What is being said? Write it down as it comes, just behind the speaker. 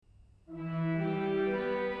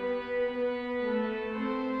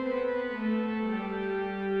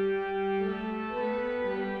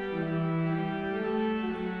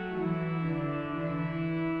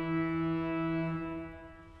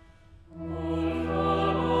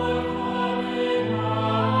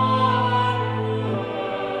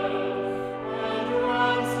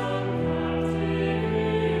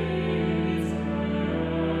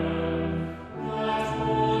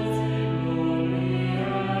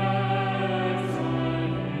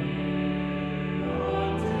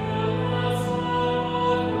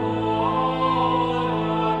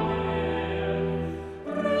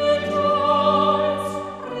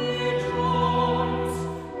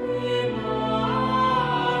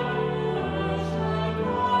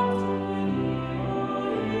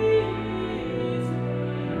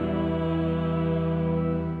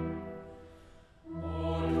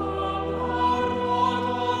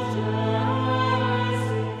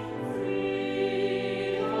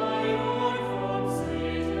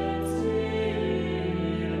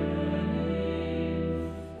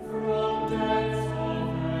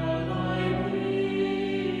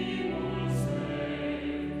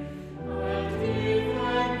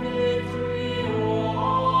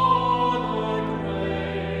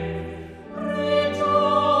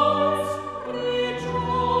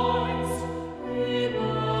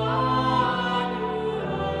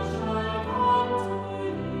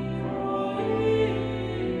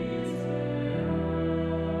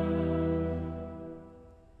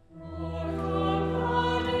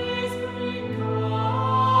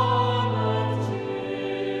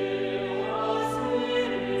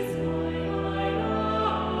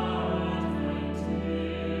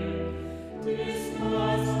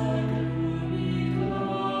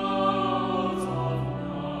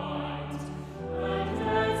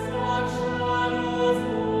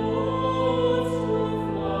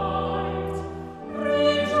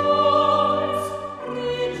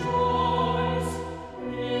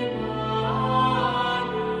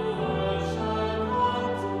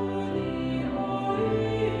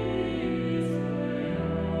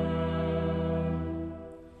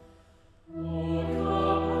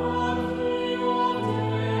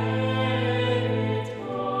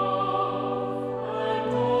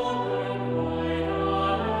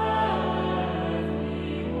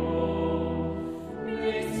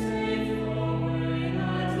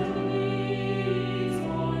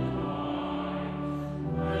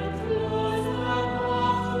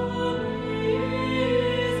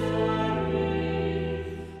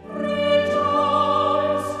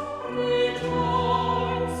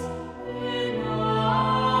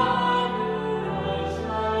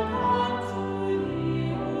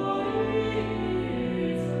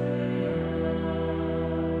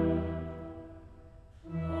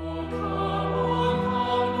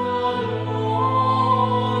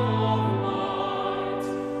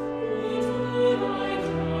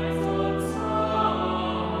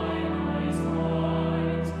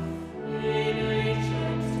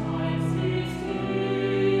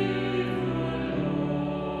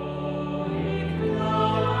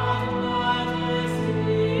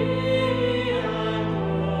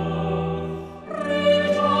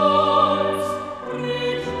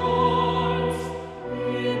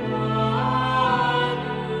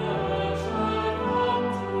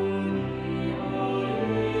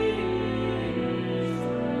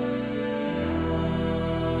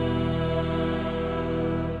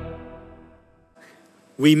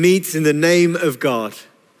We meet in the name of God,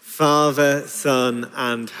 Father, Son,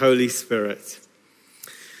 and Holy Spirit.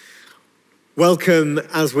 Welcome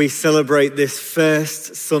as we celebrate this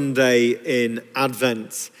first Sunday in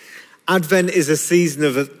Advent. Advent is a season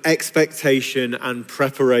of expectation and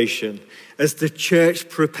preparation as the church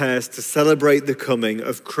prepares to celebrate the coming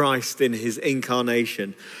of Christ in his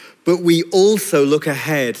incarnation. But we also look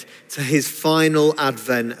ahead to his final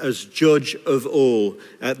advent as judge of all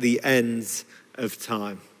at the end of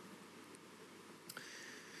time.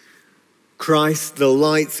 Christ, the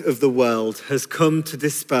light of the world, has come to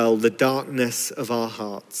dispel the darkness of our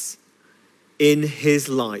hearts. In his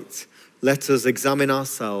light, let us examine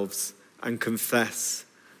ourselves and confess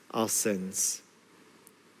our sins.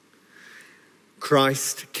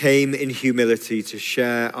 Christ came in humility to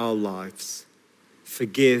share our lives.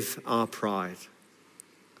 Forgive our pride.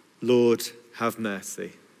 Lord, have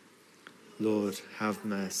mercy. Lord, have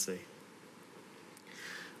mercy.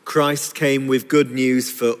 Christ came with good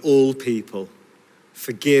news for all people.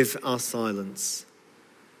 Forgive our silence.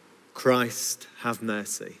 Christ, have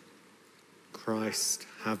mercy. Christ,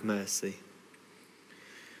 have mercy.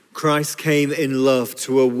 Christ came in love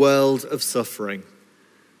to a world of suffering.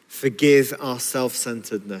 Forgive our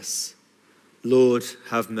self-centeredness. Lord,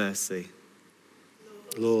 have mercy.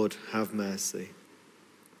 Lord, have mercy.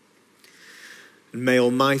 And may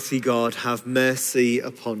Almighty God have mercy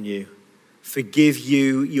upon you, forgive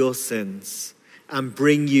you your sins, and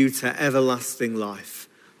bring you to everlasting life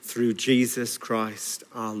through Jesus Christ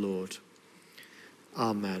our Lord.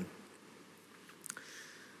 Amen.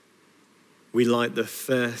 We light the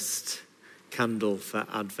first candle for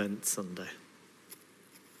Advent Sunday.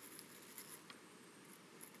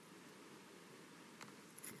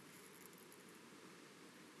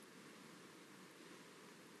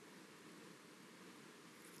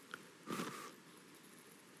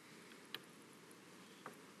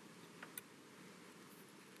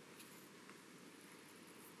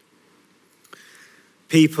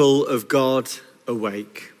 People of God,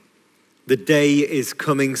 awake. The day is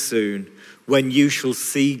coming soon when you shall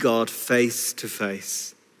see God face to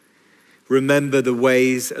face. Remember the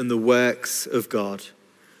ways and the works of God.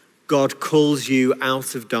 God calls you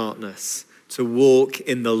out of darkness to walk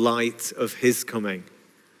in the light of his coming.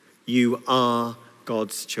 You are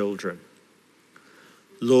God's children.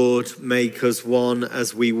 Lord, make us one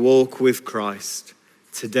as we walk with Christ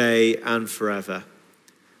today and forever.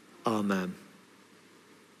 Amen.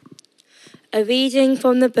 A reading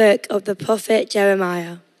from the book of the prophet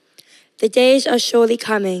Jeremiah. The days are surely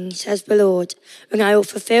coming, says the Lord, when I will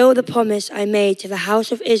fulfill the promise I made to the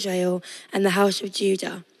house of Israel and the house of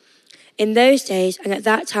Judah. In those days and at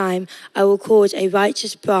that time I will cause a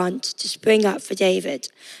righteous branch to spring up for David,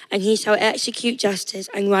 and he shall execute justice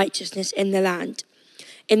and righteousness in the land.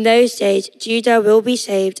 In those days Judah will be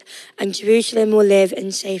saved, and Jerusalem will live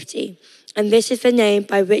in safety. And this is the name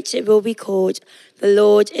by which it will be called: the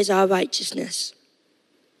Lord is our righteousness.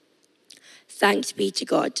 Thanks be to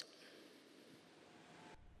God.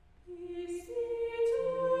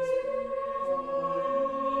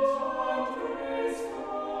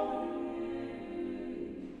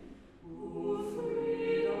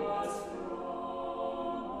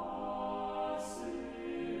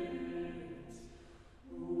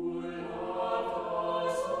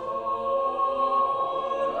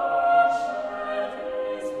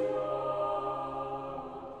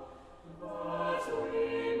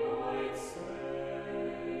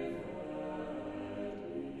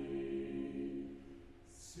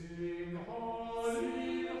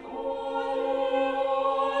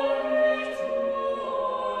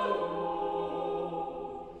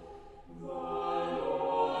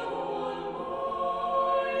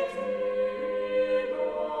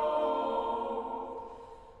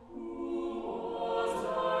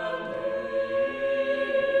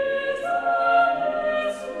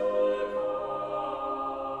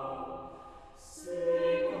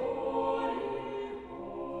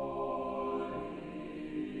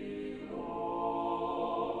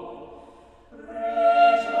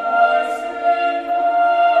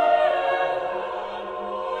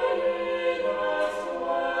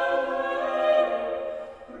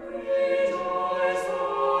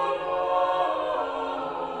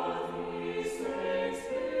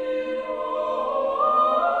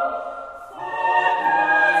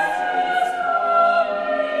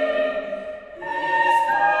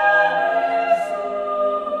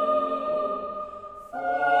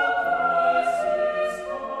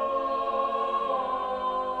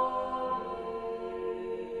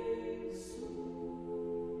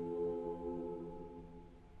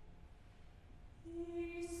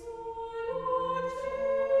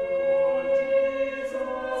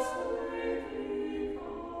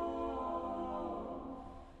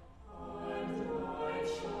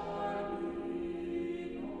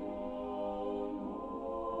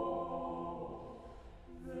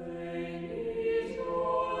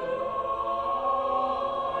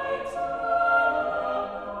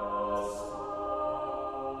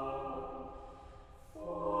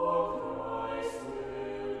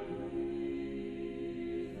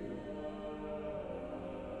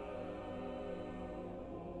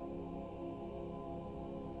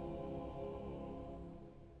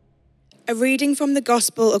 A reading from the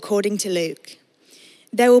Gospel according to Luke.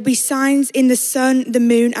 There will be signs in the sun, the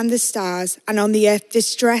moon, and the stars, and on the earth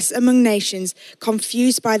distress among nations,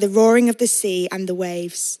 confused by the roaring of the sea and the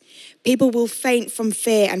waves. People will faint from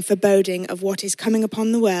fear and foreboding of what is coming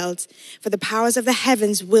upon the world, for the powers of the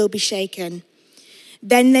heavens will be shaken.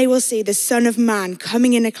 Then they will see the Son of Man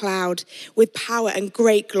coming in a cloud with power and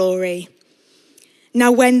great glory.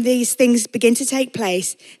 Now when these things begin to take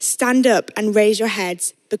place, stand up and raise your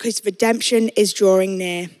heads, because redemption is drawing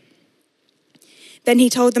near. Then he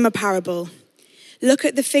told them a parable. Look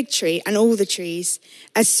at the fig tree and all the trees.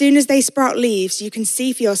 As soon as they sprout leaves, you can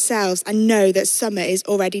see for yourselves and know that summer is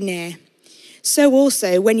already near. So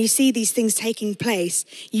also, when you see these things taking place,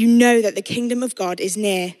 you know that the kingdom of God is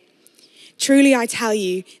near. Truly I tell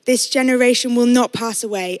you, this generation will not pass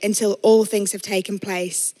away until all things have taken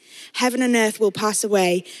place. Heaven and earth will pass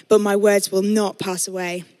away, but my words will not pass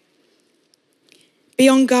away. Be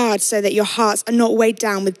on guard so that your hearts are not weighed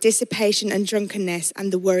down with dissipation and drunkenness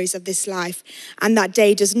and the worries of this life, and that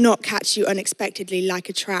day does not catch you unexpectedly like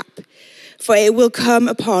a trap. For it will come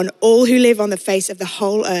upon all who live on the face of the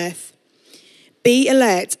whole earth. Be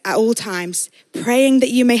alert at all times, praying that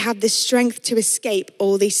you may have the strength to escape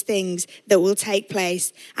all these things that will take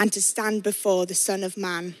place and to stand before the Son of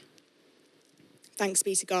Man. Thanks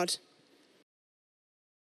be to God.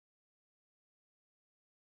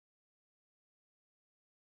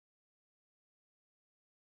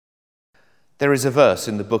 There is a verse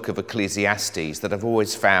in the book of Ecclesiastes that I've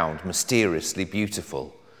always found mysteriously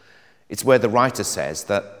beautiful. It's where the writer says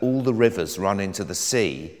that all the rivers run into the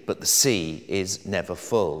sea, but the sea is never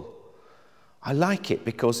full. I like it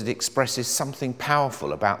because it expresses something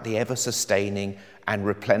powerful about the ever-sustaining and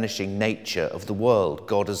replenishing nature of the world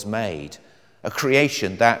God has made, a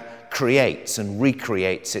creation that creates and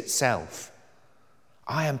recreates itself.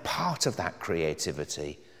 I am part of that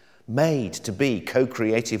creativity, made to be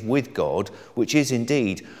co-creative with God, which is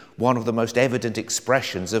indeed one of the most evident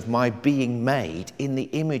expressions of my being made in the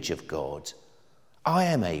image of God. I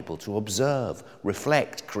am able to observe,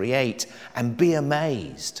 reflect, create, and be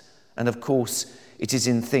amazed. And of course, it is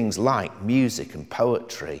in things like music and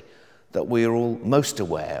poetry that we are all most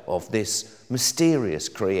aware of this mysterious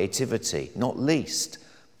creativity, not least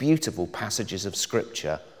beautiful passages of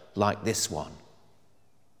Scripture like this one.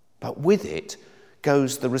 But with it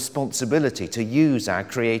goes the responsibility to use our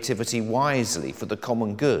creativity wisely for the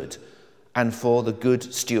common good and for the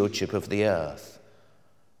good stewardship of the earth.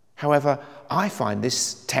 However, I find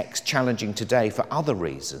this text challenging today for other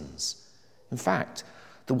reasons. In fact,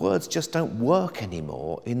 the words just don't work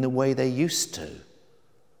anymore in the way they used to,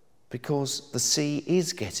 because the sea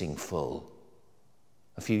is getting full.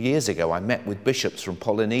 A few years ago, I met with bishops from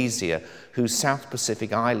Polynesia whose South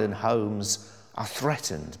Pacific island homes are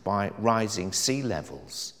threatened by rising sea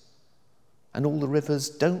levels. And all the rivers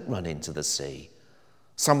don't run into the sea.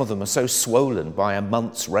 Some of them are so swollen by a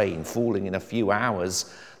month's rain falling in a few hours,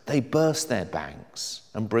 they burst their banks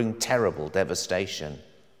and bring terrible devastation.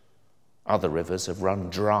 Other rivers have run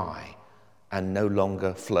dry and no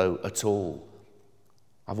longer flow at all.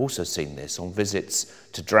 I've also seen this on visits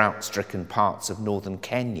to drought-stricken parts of northern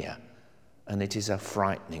Kenya, and it is a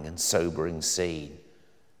frightening and sobering scene.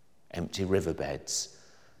 Empty riverbeds,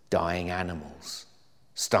 dying animals,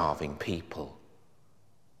 starving people.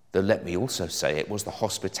 Though let me also say it was the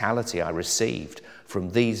hospitality I received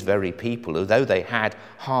from these very people who, though they had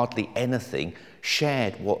hardly anything,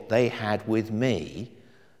 shared what they had with me,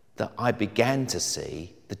 that I began to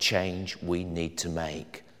see the change we need to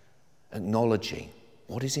make, acknowledging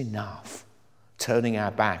what is enough, turning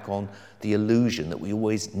our back on the illusion that we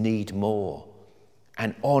always need more,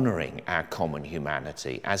 and honouring our common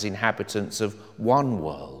humanity as inhabitants of one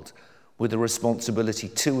world with a responsibility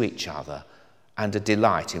to each other and a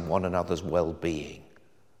delight in one another's well-being.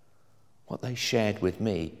 What they shared with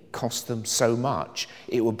me cost them so much.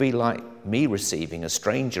 It would be like me receiving a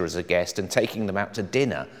stranger as a guest and taking them out to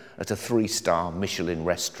dinner at a 3-star Michelin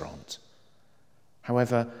restaurant.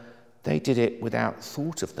 However, they did it without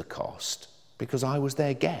thought of the cost because I was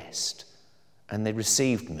their guest, and they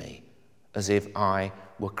received me as if I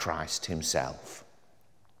were Christ himself.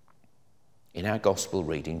 In our gospel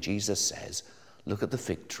reading, Jesus says, look at the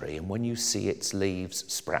fig tree, and when you see its leaves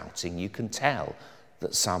sprouting, you can tell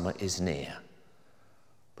that summer is near.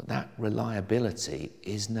 But that reliability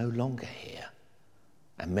is no longer here.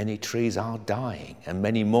 And many trees are dying, and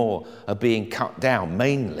many more are being cut down,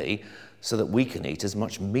 mainly so that we can eat as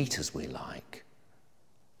much meat as we like.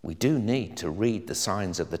 We do need to read the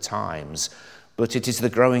signs of the times. But it is the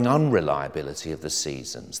growing unreliability of the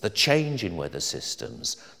seasons, the change in weather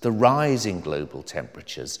systems, the rise in global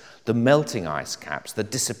temperatures, the melting ice caps, the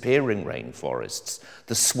disappearing rainforests,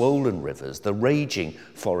 the swollen rivers, the raging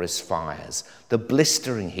forest fires, the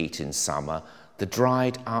blistering heat in summer, the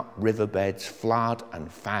dried up riverbeds, flood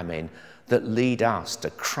and famine that lead us to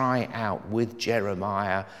cry out with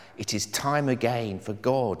Jeremiah, "It is time again for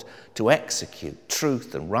God to execute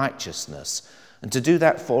truth and righteousness," and to do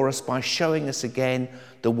that for us by showing us again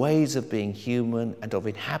the ways of being human and of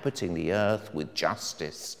inhabiting the earth with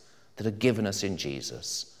justice that are given us in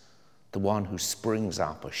Jesus, the one who springs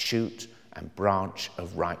up a shoot and branch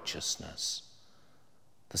of righteousness.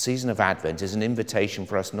 The season of Advent is an invitation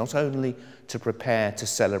for us not only to prepare to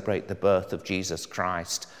celebrate the birth of Jesus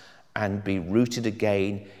Christ and be rooted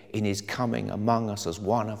again in his coming among us as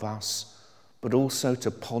one of us, but also to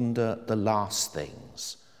ponder the last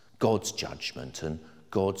things, God's judgment and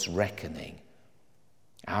God's reckoning.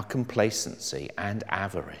 Our complacency and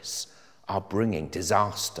avarice are bringing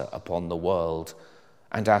disaster upon the world,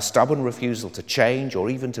 and our stubborn refusal to change or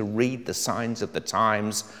even to read the signs of the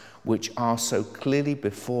times, which are so clearly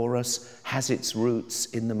before us, has its roots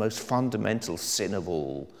in the most fundamental sin of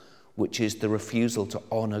all, which is the refusal to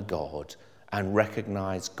honour God and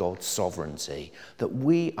recognise God's sovereignty, that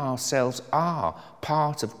we ourselves are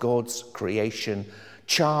part of God's creation,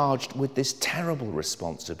 charged with this terrible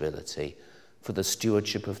responsibility for the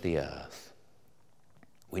stewardship of the earth.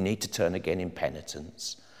 We need to turn again in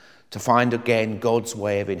penitence, to find again God's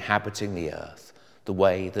way of inhabiting the earth, the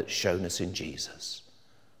way that's shown us in Jesus.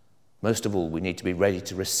 Most of all, we need to be ready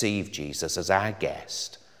to receive Jesus as our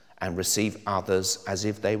guest and receive others as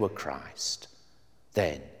if they were Christ.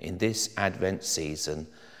 Then, in this Advent season,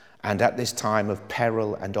 and at this time of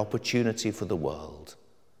peril and opportunity for the world,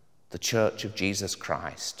 the Church of Jesus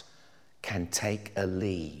Christ can take a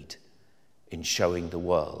lead in showing the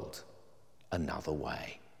world another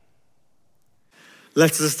way.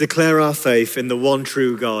 Let us declare our faith in the one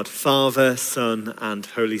true God, Father, Son, and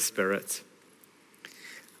Holy Spirit.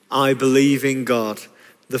 I believe in God,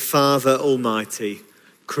 the Father Almighty,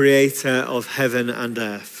 creator of heaven and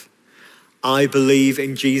earth. I believe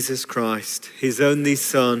in Jesus Christ, his only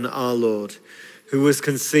Son, our Lord, who was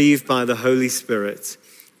conceived by the Holy Spirit,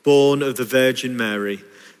 born of the Virgin Mary,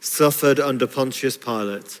 suffered under Pontius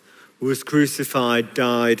Pilate, was crucified,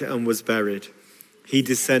 died, and was buried. He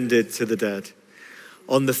descended to the dead.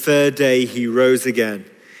 On the third day he rose again.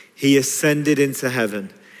 He ascended into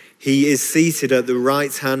heaven. He is seated at the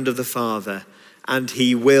right hand of the Father, and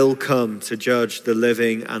he will come to judge the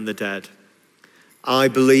living and the dead. I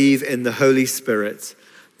believe in the Holy Spirit,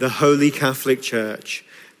 the Holy Catholic Church,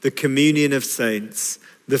 the communion of saints,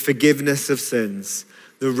 the forgiveness of sins,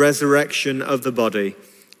 the resurrection of the body,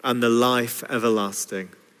 and the life everlasting.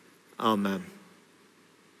 Amen.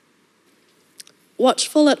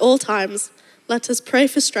 Watchful at all times, let us pray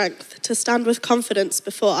for strength to stand with confidence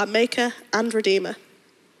before our Maker and Redeemer.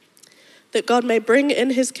 That God may bring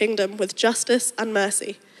in his kingdom with justice and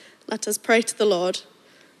mercy, let us pray to the Lord.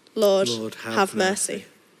 Lord, have mercy.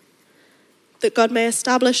 That God may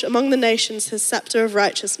establish among the nations his scepter of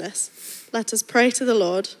righteousness, let us pray to the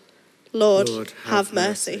Lord. Lord, have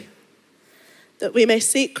mercy. That we may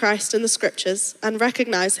seek Christ in the Scriptures and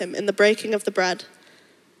recognize him in the breaking of the bread,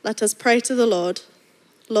 let us pray to the Lord.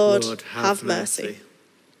 Lord, have mercy.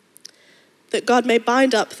 That God may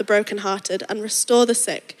bind up the brokenhearted and restore the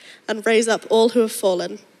sick and raise up all who have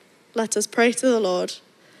fallen, let us pray to the Lord.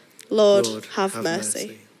 Lord, have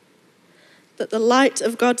mercy. That the light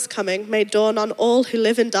of God's coming may dawn on all who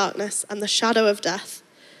live in darkness and the shadow of death,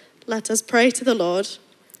 let us pray to the Lord.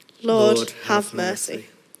 Lord, have mercy.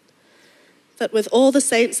 That with all the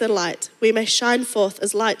saints in light we may shine forth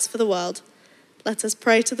as lights for the world, let us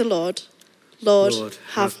pray to the Lord. Lord,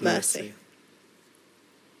 have mercy.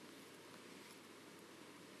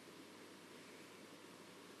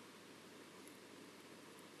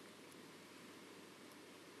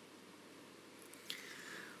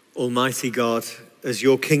 Almighty God, as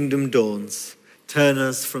your kingdom dawns, turn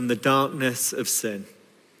us from the darkness of sin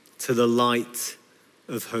to the light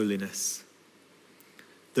of holiness,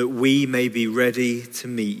 that we may be ready to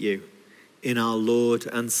meet you in our Lord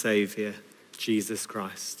and Saviour, Jesus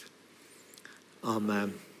Christ.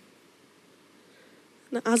 Amen.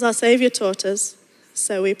 As our Saviour taught us,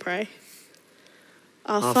 so we pray.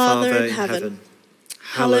 Our Father in heaven,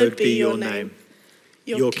 hallowed be your name.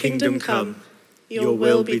 Your kingdom come, your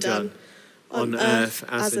will be done, on earth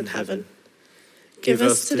as in heaven. Give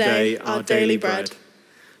us today our daily bread,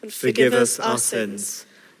 and forgive us our sins,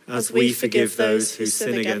 as we forgive those who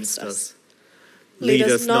sin against us. Lead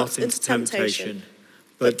us not into temptation,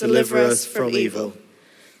 but deliver us from evil.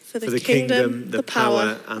 For the kingdom, the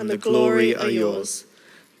power, and the glory are yours,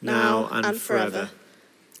 now and forever.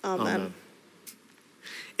 Amen.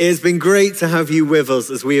 It has been great to have you with us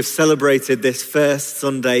as we have celebrated this first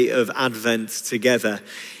Sunday of Advent together.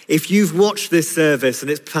 If you've watched this service and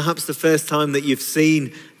it's perhaps the first time that you've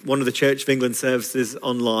seen one of the Church of England services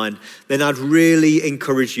online, then I'd really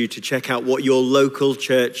encourage you to check out what your local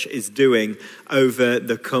church is doing over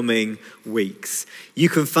the coming weeks. You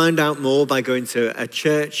can find out more by going to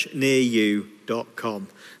achurchnearyou.com.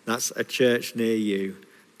 That's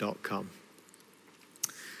achurchnearyou.com.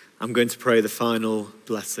 I'm going to pray the final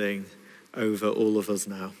blessing over all of us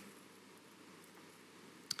now.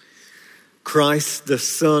 Christ, the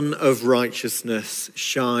Son of righteousness,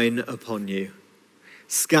 shine upon you.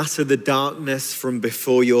 Scatter the darkness from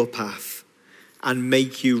before your path and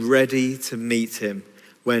make you ready to meet him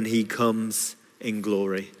when he comes in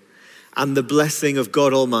glory. And the blessing of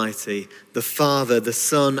God Almighty, the Father, the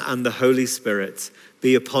Son, and the Holy Spirit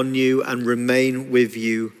be upon you and remain with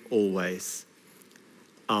you always.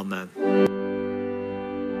 Amen.